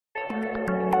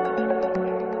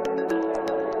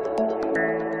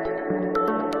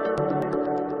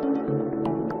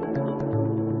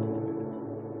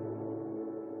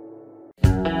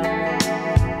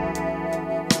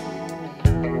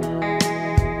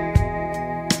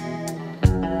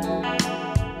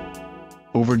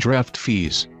overdraft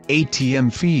fees, ATM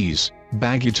fees,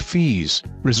 baggage fees,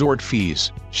 resort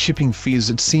fees, shipping fees.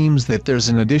 It seems that there's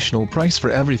an additional price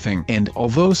for everything, and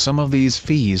although some of these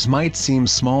fees might seem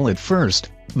small at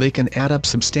first, they can add up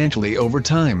substantially over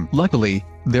time. Luckily,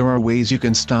 there are ways you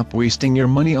can stop wasting your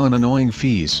money on annoying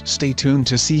fees. Stay tuned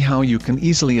to see how you can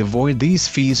easily avoid these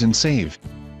fees and save.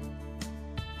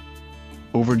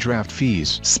 Overdraft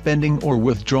fees. Spending or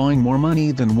withdrawing more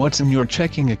money than what's in your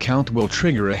checking account will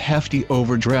trigger a hefty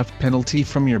overdraft penalty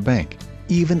from your bank,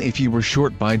 even if you were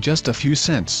short by just a few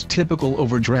cents. Typical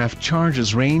overdraft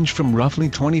charges range from roughly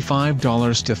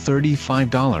 $25 to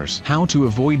 $35. How to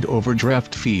avoid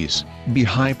overdraft fees. Be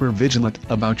hyper-vigilant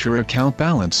about your account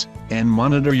balance, and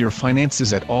monitor your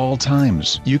finances at all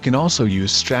times. You can also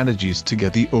use strategies to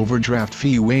get the overdraft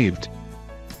fee waived.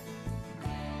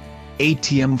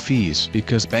 ATM fees.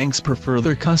 Because banks prefer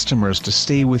their customers to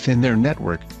stay within their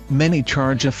network, many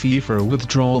charge a fee for a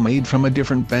withdrawal made from a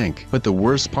different bank. But the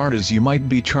worst part is you might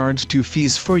be charged 2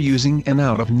 fees for using an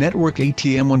out-of-network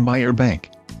ATM, one by your bank,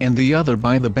 and the other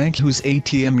by the bank whose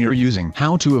ATM you're using.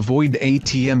 How to avoid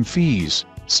ATM fees.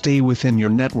 Stay within your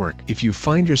network. If you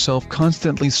find yourself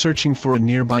constantly searching for a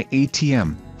nearby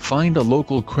ATM, find a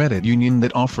local credit union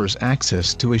that offers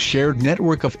access to a shared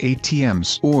network of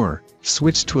ATMs, or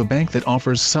switch to a bank that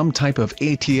offers some type of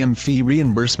ATM fee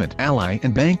reimbursement. Ally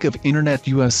and Bank of Internet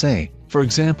USA, for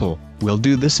example, will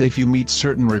do this if you meet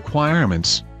certain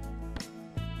requirements.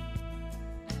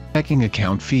 Checking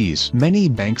account fees. Many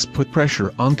banks put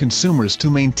pressure on consumers to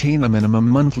maintain a minimum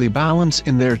monthly balance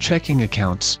in their checking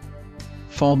accounts.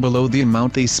 Fall below the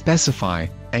amount they specify,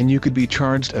 and you could be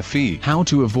charged a fee. How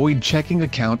to avoid checking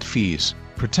account fees.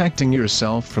 Protecting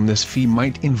yourself from this fee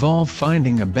might involve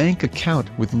finding a bank account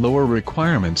with lower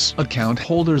requirements. Account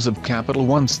holders of Capital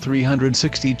One's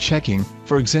 360 checking,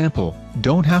 for example,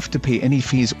 don't have to pay any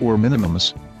fees or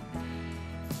minimums.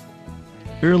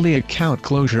 Early account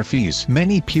closure fees.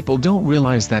 Many people don't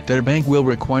realize that their bank will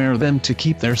require them to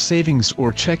keep their savings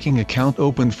or checking account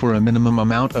open for a minimum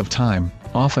amount of time,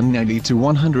 often 90 to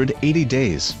 180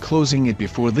 days. Closing it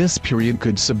before this period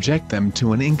could subject them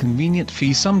to an inconvenient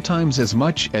fee, sometimes as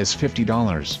much as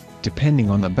 $50,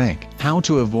 depending on the bank. How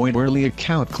to avoid early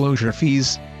account closure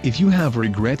fees. If you have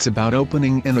regrets about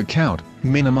opening an account,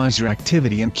 minimize your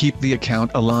activity and keep the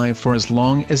account alive for as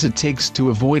long as it takes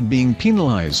to avoid being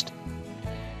penalized.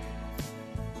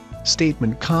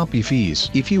 Statement copy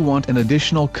fees. If you want an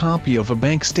additional copy of a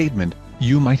bank statement,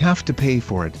 you might have to pay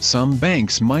for it. Some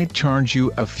banks might charge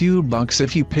you a few bucks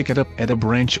if you pick it up at a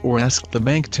branch or ask the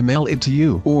bank to mail it to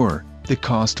you. Or, the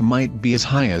cost might be as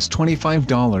high as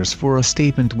 $25 for a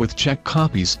statement with check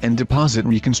copies and deposit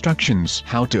reconstructions.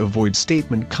 How to avoid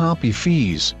statement copy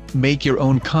fees. Make your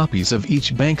own copies of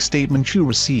each bank statement you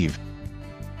receive.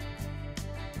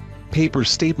 Paper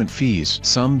statement fees.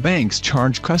 Some banks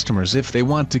charge customers if they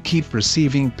want to keep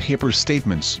receiving paper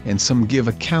statements, and some give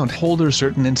account holders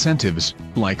certain incentives,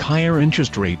 like higher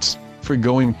interest rates, for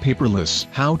going paperless.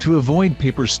 How to avoid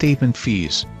paper statement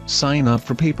fees. Sign up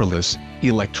for paperless,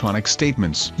 electronic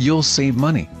statements. You'll save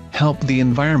money, help the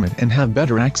environment, and have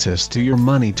better access to your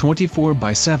money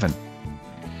 24/7.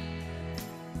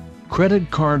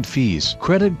 Credit card fees.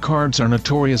 Credit cards are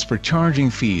notorious for charging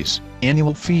fees,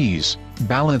 annual fees,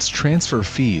 balance transfer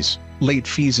fees, late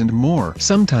fees, and more.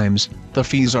 Sometimes, the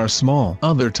fees are small.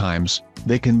 Other times,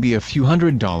 they can be a few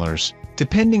 $100s,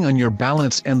 depending on your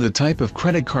balance and the type of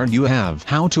credit card you have.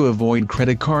 How to avoid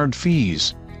credit card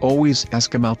fees. Always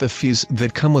ask about the fees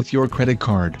that come with your credit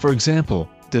card. For example,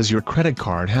 does your credit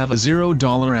card have a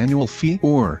 $0 annual fee?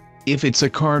 Or, if it's a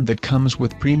card that comes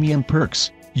with premium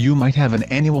perks, you might have an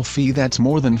annual fee that's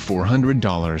more than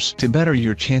 $400. To better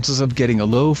your chances of getting a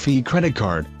low-fee credit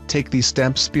card, take these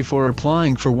steps before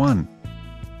applying for one.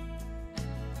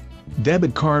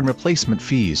 Debit card replacement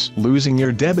fees. Losing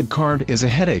your debit card is a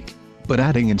headache, but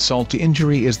adding insult to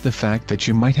injury is the fact that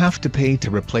you might have to pay to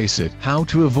replace it. How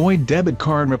to avoid debit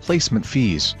card replacement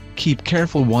fees. Keep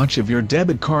careful watch of your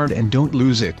debit card and don't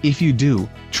lose it. If you do,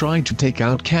 try to take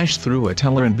out cash through a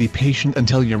teller and be patient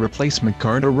until your replacement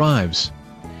card arrives.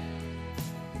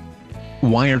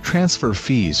 Wire transfer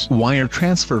fees. Wire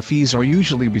transfer fees are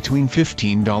usually between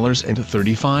 $15 and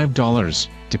 $35,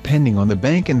 depending on the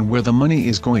bank and where the money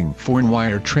is going. Foreign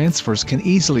wire transfers can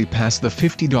easily pass the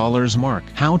 $50 mark.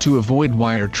 How to avoid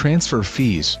wire transfer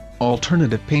fees.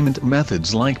 Alternative payment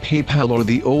methods like PayPal or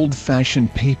the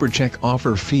old-fashioned paper check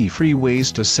offer fee-free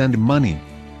ways to send money.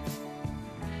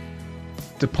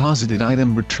 Deposited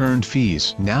item returned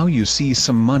fees. Now you see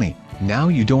some money, now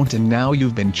you don't, and now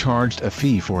you've been charged a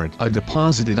fee for it. A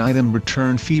deposited item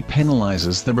return fee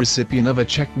penalizes the recipient of a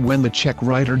check when the check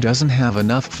writer doesn't have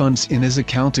enough funds in his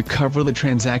account to cover the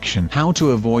transaction. How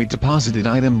to avoid deposited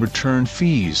item return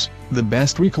fees? The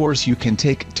best recourse you can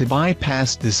take to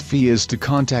bypass this fee is to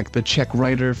contact the check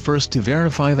writer first to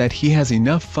verify that he has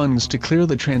enough funds to clear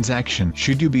the transaction.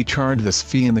 Should you be charged this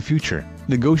fee in the future,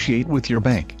 negotiate with your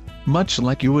bank. Much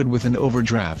like you would with an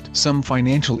overdraft. Some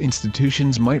financial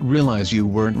institutions might realize you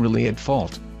weren't really at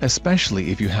fault, especially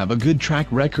if you have a good track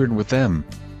record with them.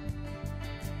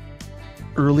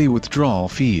 Early withdrawal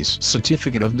fees.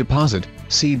 Certificate of deposit,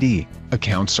 CD,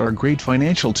 accounts are great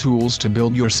financial tools to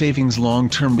build your savings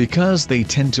long-term because they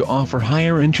tend to offer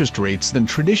higher interest rates than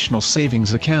traditional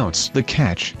savings accounts. The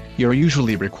catch: you're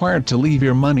usually required to leave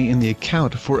your money in the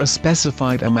account for a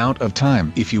specified amount of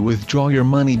time. If you withdraw your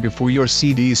money before your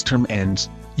CD's term ends,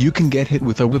 you can get hit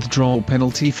with a withdrawal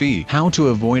penalty fee. How to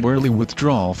avoid early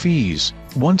withdrawal fees?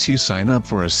 Once you sign up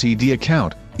for a CD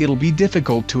account, it'll be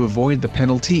difficult to avoid the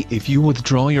penalty if you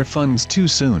withdraw your funds too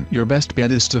soon. Your best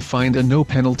bet is to find a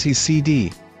no-penalty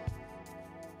CD.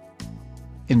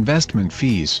 Investment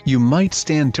fees. You might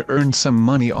stand to earn some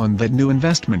money on that new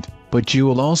investment, but you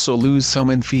will also lose some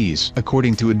in fees.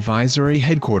 According to advisory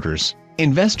headquarters,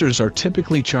 investors are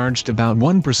typically charged about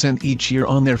 1% each year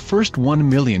on their first $1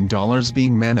 million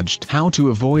being managed. How to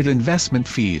avoid investment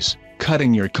fees?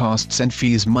 Cutting your costs and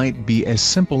fees might be as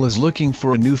simple as looking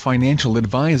for a new financial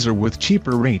advisor with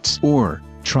cheaper rates, or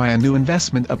try a new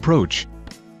investment approach.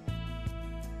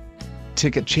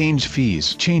 Ticket change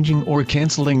fees. Changing or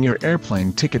canceling your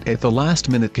airplane ticket at the last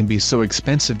minute can be so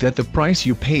expensive that the price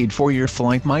you paid for your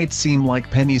flight might seem like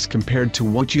pennies compared to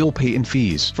what you'll pay in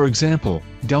fees. For example,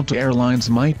 Delta Airlines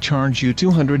might charge you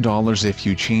 $200 if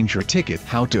you change your ticket.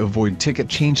 How to avoid ticket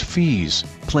change fees?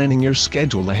 Planning your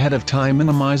schedule ahead of time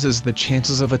minimizes the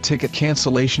chances of a ticket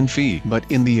cancellation fee. But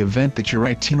in the event that your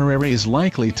itinerary is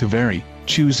likely to vary,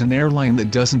 choose an airline that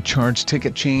doesn't charge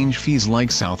ticket change fees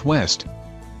like Southwest.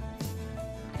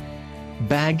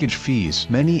 Baggage fees.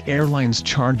 Many airlines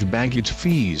charge baggage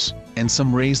fees, and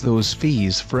some raise those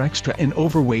fees for extra and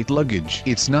overweight luggage.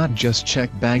 It's not just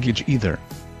checked baggage either.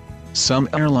 Some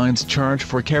airlines charge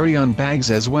for carry-on bags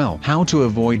as well. How to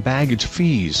avoid baggage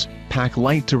fees? Pack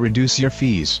light to reduce your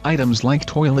fees. Items like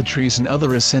toiletries and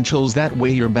other essentials that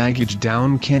weigh your baggage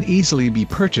down can easily be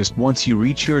purchased once you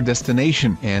reach your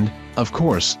destination. And, of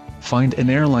course, find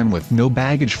an airline with no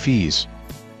baggage fees.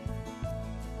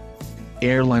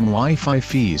 Airline Wi-Fi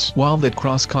fees. While that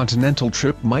cross-continental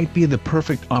trip might be the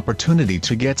perfect opportunity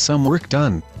to get some work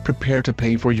done, prepare to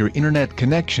pay for your internet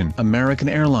connection. American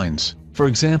Airlines, for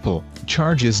example,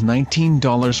 charges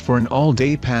 $19 for an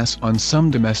all-day pass on some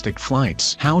domestic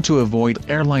flights. How to avoid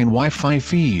airline Wi-Fi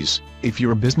fees? If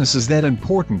your business is that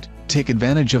important, take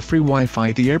advantage of free Wi-Fi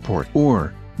at the airport,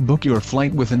 or book your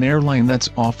flight with an airline that's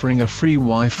offering a free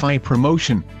Wi-Fi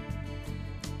promotion.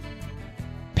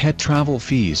 Pet travel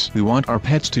fees. We want our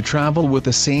pets to travel with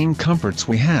the same comforts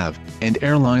we have, and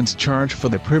airlines charge for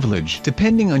the privilege.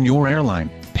 Depending on your airline,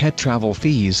 pet travel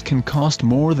fees can cost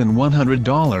more than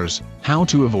 $100. How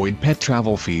to avoid pet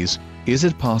travel fees? Is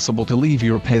it possible to leave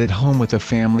your pet at home with a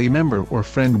family member or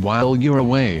friend while you're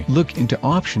away? Look into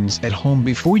options at home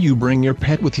before you bring your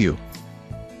pet with you.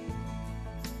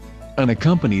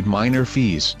 Unaccompanied minor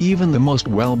fees. Even the most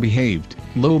well-behaved,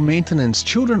 low-maintenance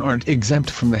children aren't exempt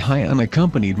from the high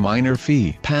unaccompanied minor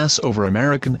fee. Pass over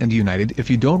American and United if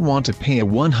you don't want to pay a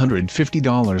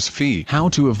 $150 fee. How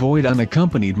to avoid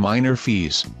unaccompanied minor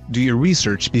fees? Do your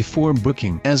research before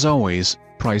booking. As always,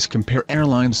 price compare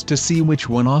airlines to see which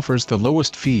one offers the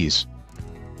lowest fees.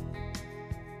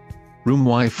 Room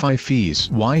Wi-Fi fees.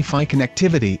 Wi-Fi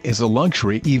connectivity is a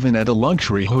luxury even at a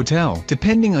luxury hotel.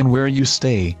 Depending on where you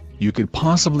stay, you could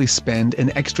possibly spend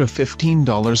an extra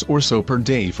 $15 or so per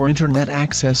day for internet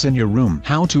access in your room.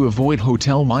 How to avoid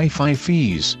hotel Wi-Fi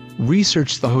fees?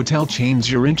 Research the hotel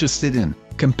chains you're interested in,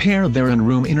 compare their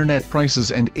in-room internet prices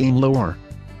and aim lower.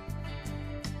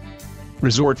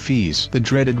 Resort fees. The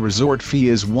dreaded resort fee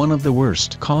is one of the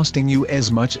worst, costing you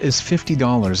as much as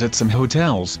 $50 at some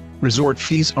hotels. Resort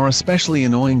fees are especially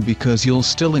annoying because you'll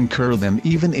still incur them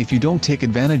even if you don't take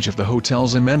advantage of the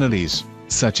hotel's amenities,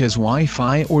 such as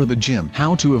Wi-Fi or the gym.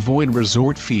 How to avoid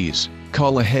resort fees?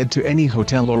 Call ahead to any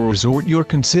hotel or resort you're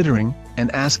considering, and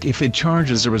ask if it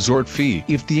charges a resort fee.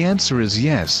 If the answer is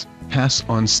yes, pass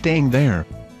on staying there.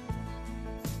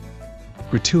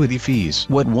 Gratuity fees.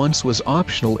 What once was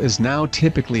optional is now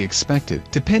typically expected.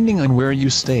 Depending on where you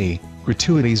stay,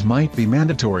 gratuities might be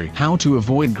mandatory. How to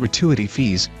avoid gratuity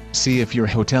fees? See if your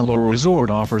hotel or resort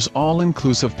offers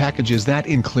all-inclusive packages that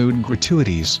include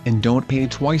gratuities. And don't pay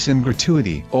twice in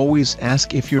gratuity. Always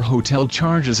ask if your hotel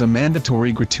charges a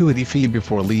mandatory gratuity fee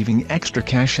before leaving extra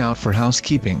cash out for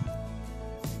housekeeping.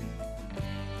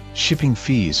 Shipping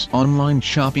fees. Online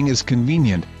shopping is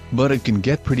convenient, but it can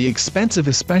get pretty expensive,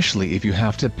 especially if you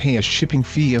have to pay a shipping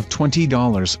fee of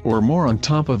 $20 or more on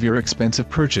top of your expensive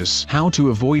purchase. How to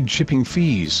avoid shipping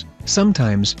fees?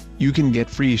 Sometimes, you can get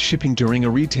free shipping during a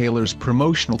retailer's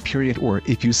promotional period or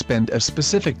if you spend a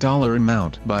specific dollar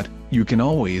amount, but you can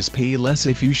always pay less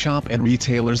if you shop at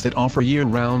retailers that offer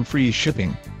year-round free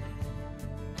shipping.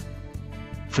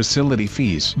 Facility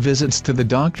fees. Visits to the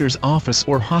doctor's office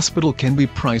or hospital can be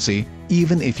pricey,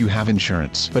 even if you have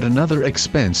insurance. But another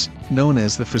expense, known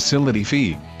as the facility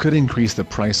fee, could increase the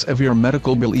price of your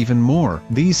medical bill even more.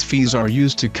 These fees are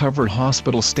used to cover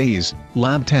hospital stays,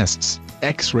 lab tests,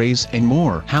 X-rays and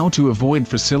more. How to avoid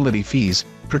facility fees?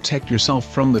 Protect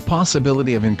yourself from the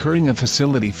possibility of incurring a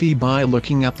facility fee by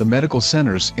looking up the medical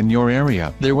centers in your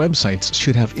area. Their websites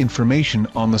should have information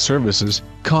on the services,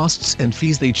 costs and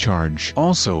fees they charge.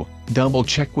 Also,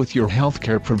 double-check with your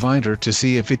healthcare provider to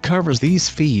see if it covers these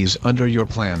fees under your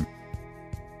plan.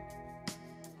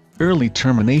 Early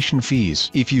termination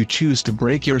fees. If you choose to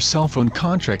break your cell phone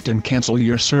contract and cancel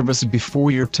your service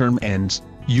before your term ends,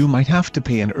 you might have to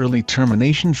pay an early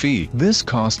termination fee. This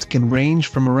cost can range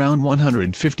from around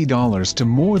 $150 to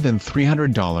more than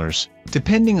 $300,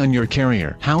 depending on your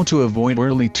carrier. How to avoid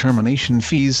early termination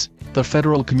fees? The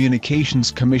Federal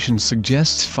Communications Commission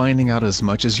suggests finding out as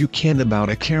much as you can about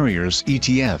a carrier's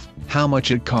ETF, how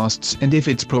much it costs and if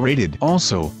it's prorated.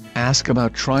 Also, ask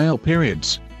about trial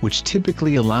periods, which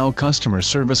typically allow customer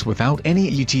service without any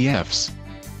ETFs.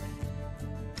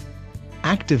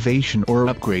 Activation or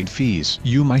upgrade fees.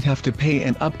 You might have to pay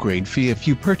an upgrade fee if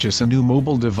you purchase a new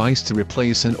mobile device to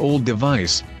replace an old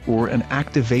device, or an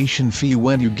activation fee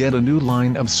when you get a new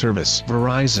line of service.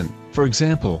 Verizon, for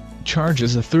example,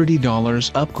 charges a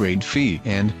 $30 upgrade fee,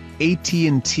 and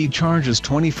AT&T charges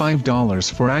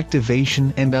 $25 for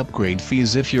activation and upgrade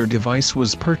fees if your device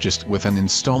was purchased with an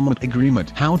installment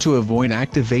agreement. How to avoid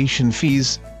activation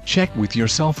fees? Check with your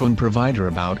cell phone provider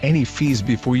about any fees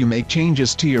before you make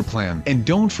changes to your plan. And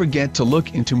don't forget to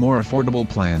look into more affordable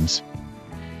plans.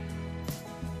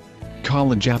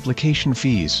 College application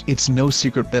fees. It's no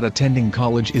secret that attending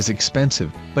college is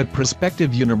expensive, but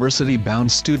prospective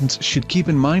university-bound students should keep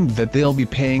in mind that they'll be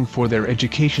paying for their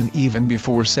education even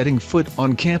before setting foot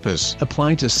on campus.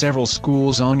 Apply to several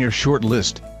schools on your short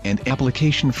list, and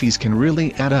application fees can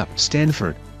really add up.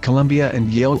 Stanford, Columbia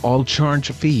and Yale all charge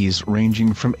fees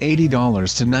ranging from $80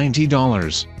 to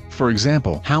 $90. For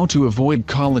example, how to avoid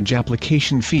college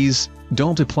application fees?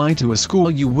 Don't apply to a school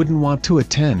you wouldn't want to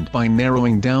attend. By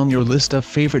narrowing down your list of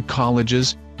favorite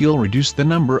colleges, you'll reduce the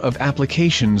number of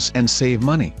applications and save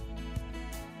money.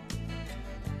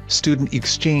 Student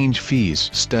exchange fees.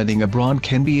 Studying abroad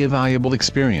can be a valuable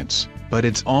experience, but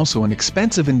it's also an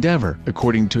expensive endeavor.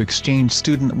 According to Exchange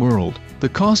Student World, the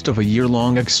cost of a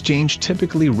year-long exchange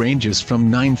typically ranges from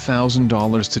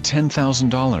 $9,000 to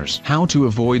 $10,000. How to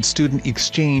avoid student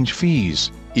exchange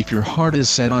fees? If your heart is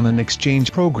set on an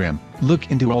exchange program,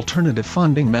 look into alternative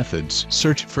funding methods.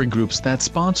 Search for groups that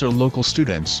sponsor local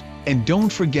students, and don't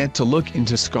forget to look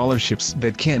into scholarships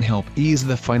that can help ease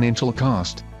the financial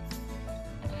cost.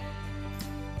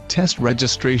 Test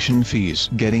registration fees.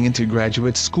 Getting into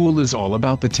graduate school is all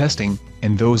about the testing,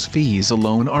 and those fees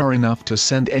alone are enough to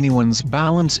send anyone's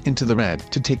balance into the red.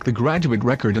 To take the Graduate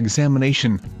Record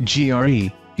Examination, GRE,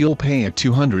 you'll pay a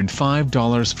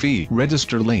 $205 fee.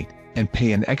 Register late, and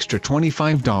pay an extra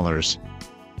 $25.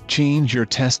 Change your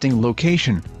testing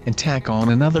location, and tack on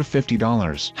another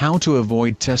 $50. How to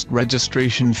avoid test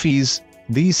registration fees?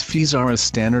 These fees are as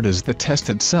standard as the test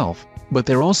itself, but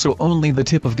they're also only the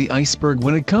tip of the iceberg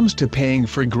when it comes to paying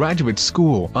for graduate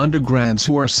school. Undergrads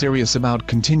who are serious about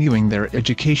continuing their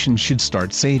education should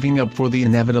start saving up for the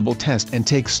inevitable test and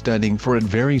take studying for it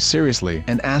very seriously.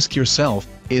 And ask yourself,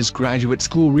 is graduate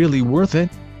school really worth it?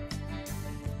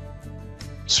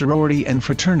 Sorority and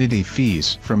fraternity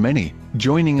fees. For many,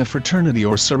 joining a fraternity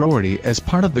or sorority as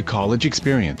part of the college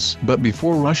experience. But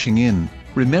before rushing in,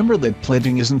 remember that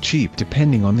pledging isn't cheap.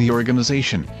 Depending on the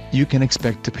organization, you can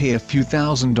expect to pay a few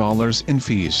 $1,000s in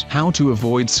fees. How to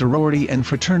avoid sorority and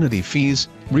fraternity fees?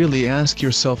 Really ask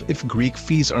yourself if Greek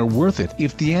fees are worth it.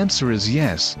 If the answer is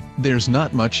yes, there's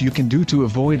not much you can do to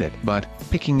avoid it. But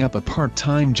picking up a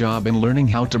part-time job and learning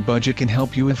how to budget can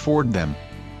help you afford them.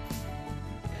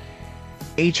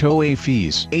 HOA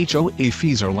fees. HOA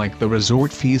fees are like the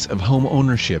resort fees of home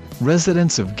ownership.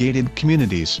 Residents of gated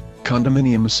communities,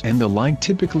 condominiums and the like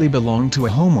typically belong to a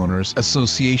homeowners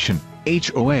association,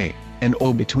 HOA, and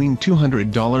owe between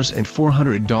 $200 and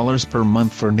 $400 per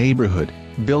month for neighborhood,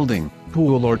 building,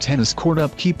 pool or tennis court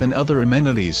upkeep and other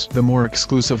amenities. The more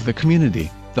exclusive the community,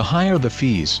 the higher the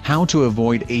fees. How to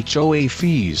avoid HOA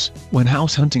fees. When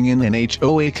house hunting in an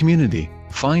HOA community,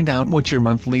 find out what your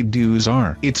monthly dues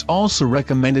are. It's also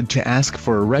recommended to ask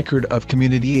for a record of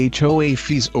community HOA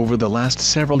fees over the last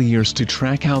several years to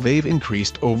track how they've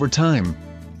increased over time.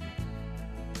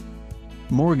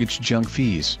 Mortgage junk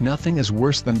fees. Nothing is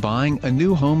worse than buying a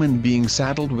new home and being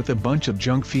saddled with a bunch of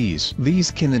junk fees.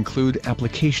 These can include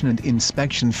application and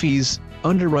inspection fees,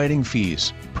 underwriting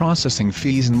fees, processing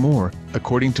fees and more,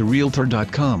 according to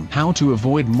Realtor.com. How to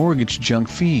avoid mortgage junk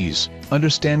fees.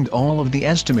 Understand all of the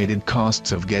estimated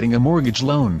costs of getting a mortgage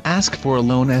loan. Ask for a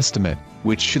loan estimate,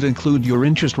 which should include your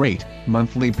interest rate,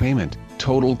 monthly payment,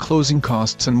 total closing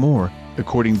costs and more,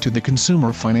 according to the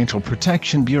Consumer Financial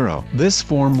Protection Bureau. This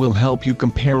form will help you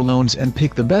compare loans and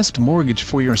pick the best mortgage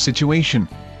for your situation.